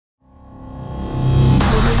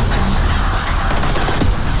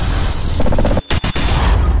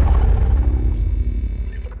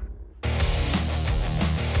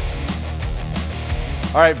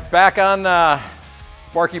All right, back on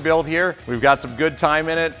Sparky Build here. We've got some good time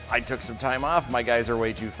in it. I took some time off. My guys are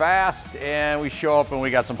way too fast, and we show up and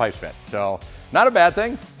we got some pipes fit. So not a bad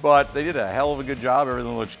thing, but they did a hell of a good job.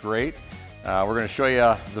 Everything looks great. We're gonna show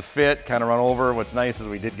you the fit, kind of run over. What's nice is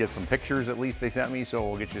we did get some pictures, at least they sent me, so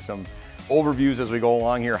we'll get you some overviews as we go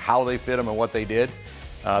along here, how they fit them and what they did.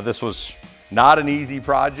 This was not an easy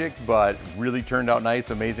project, but really turned out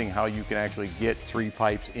nice. Amazing how you can actually get 3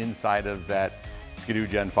 pipes inside of that Ski-Doo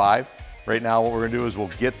Gen 5. Right now what we're gonna do is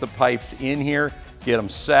we'll get the pipes in here, get them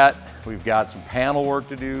set. We've got some panel work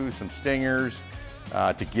to do, some stingers,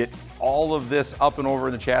 to get all of this up and over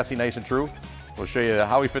in the chassis nice and true. We'll show you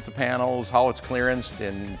how we fit the panels, how it's clearanced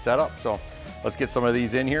and set up. So let's get some of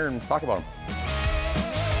these in here and talk about them.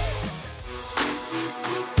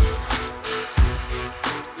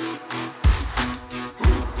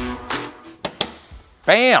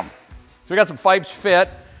 Bam! So we got some pipes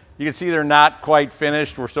fit. You can see they're not quite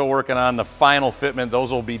finished. We're still working on the final fitment.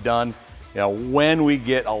 Those will be done, when we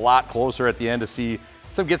get a lot closer at the end to see,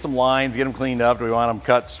 get some lines, get them cleaned up. Do we want them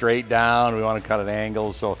cut straight down? Do we want to cut at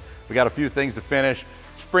angles? So we got a few things to finish.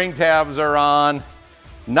 Spring tabs are on.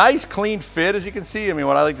 Nice clean fit, as you can see. I mean,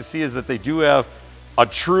 what I like to see is that they do have a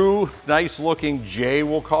true nice looking J,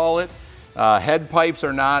 we'll call it. Head pipes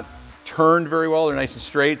are not turned very well. They're nice and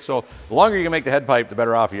straight. So the longer you can make the head pipe, the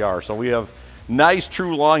better off you are. So we have nice,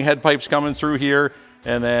 true long head pipes coming through here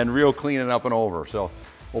and then real clean and up and over. So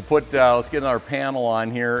we'll put, let's get our panel on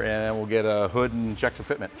here and then we'll get a hood and check some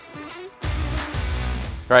fitment.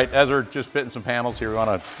 All right, as we're just fitting some panels here, we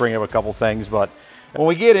want to bring up a couple things, but when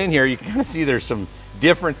we get in here, you can kind of see there's some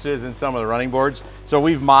differences in some of the running boards. So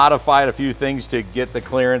we've modified a few things to get the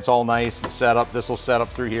clearance all nice and set up. This will set up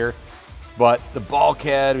through here. But the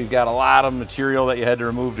bulkhead, we've got a lot of material that you had to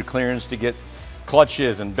remove to clearance to get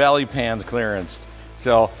clutches and belly pans clearanced.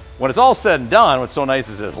 So when it's all said and done, what's so nice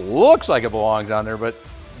is it looks like it belongs on there, but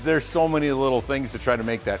there's so many little things to try to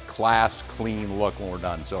make that class clean look when we're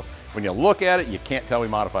done. So when you look at it, you can't tell we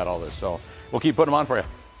modified all this. So we'll keep putting them on for you.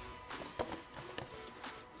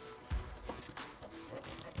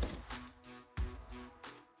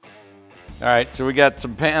 All right, so we got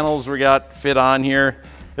some panels we got fit on here.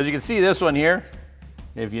 As you can see, this one here,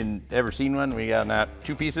 if you've ever seen one, we got that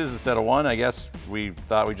 2 pieces instead of 1. I guess we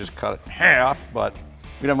thought we just cut it in half, but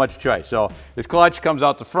we don't have much choice. So this clutch comes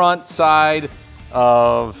out the front side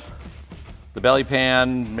of the belly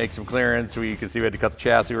pan, make some clearance. You can see we had to cut the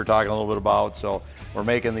chassis we were talking a little bit about, so we're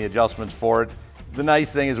making the adjustments for it. The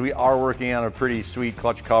nice thing is we are working on a pretty sweet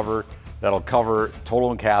clutch cover that'll cover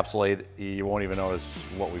total encapsulate. You won't even notice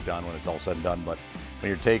what we've done when it's all said and done, but when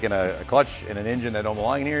you're taking a clutch and an engine that don't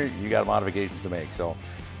belong in here, you got modifications to make. So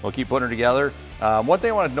we'll keep putting it together. One thing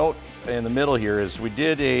I want to note in the middle here is we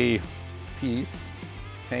did a piece.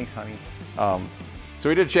 Thanks, honey. So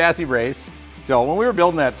we did a chassis brace. So when we were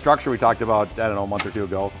building that structure we talked about, I don't know, a month or 2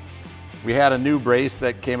 ago, we had a new brace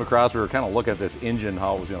that came across. We were kind of looking at this engine,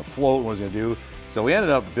 how it was going to float and what it was going to do. So we ended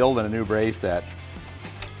up building a new brace that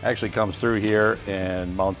actually comes through here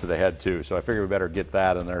and mounts to the head too. So I figured we better get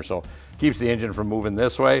that in there. So keeps the engine from moving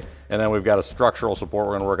this way. And then we've got a structural support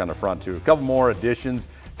we're gonna work on the front too. A couple more additions.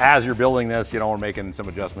 As you're building this, we're making some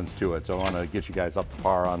adjustments to it. So I wanna get you guys up to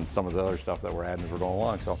par on some of the other stuff that we're adding as we're going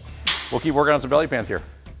along. So we'll keep working on some belly pans here.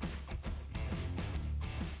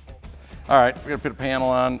 All right, we're gonna put a panel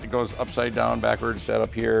on. It goes upside down, backwards, set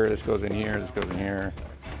up here. This goes in here, this goes in here.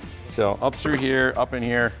 So up through here, up in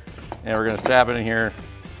here, and we're gonna strap it in here.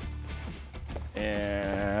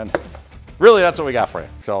 And really that's what we got for you.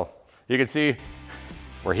 So you can see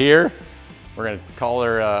we're here. We're gonna call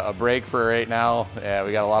her a break for right now.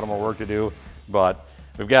 We got a lot of more work to do, but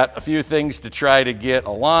we've got a few things to try to get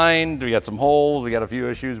aligned. We got some holes, we got a few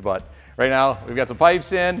issues, but right now we've got some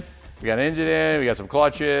pipes in, we got an engine in, we got some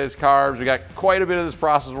clutches, carbs, we got quite a bit of this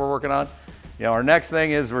process we're working on. Our next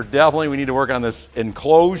thing is we need to work on this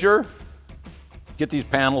enclosure, get these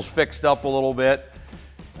panels fixed up a little bit.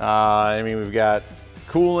 We've got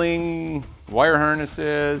cooling, wire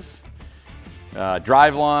harnesses,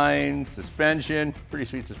 drive lines, suspension, pretty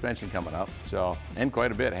sweet suspension coming up. So, and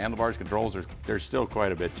quite a bit, handlebars, controls, there's still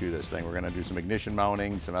quite a bit to this thing. We're gonna do some ignition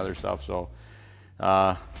mounting, some other stuff. So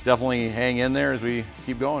definitely hang in there as we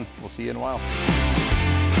keep going. We'll see you in a while.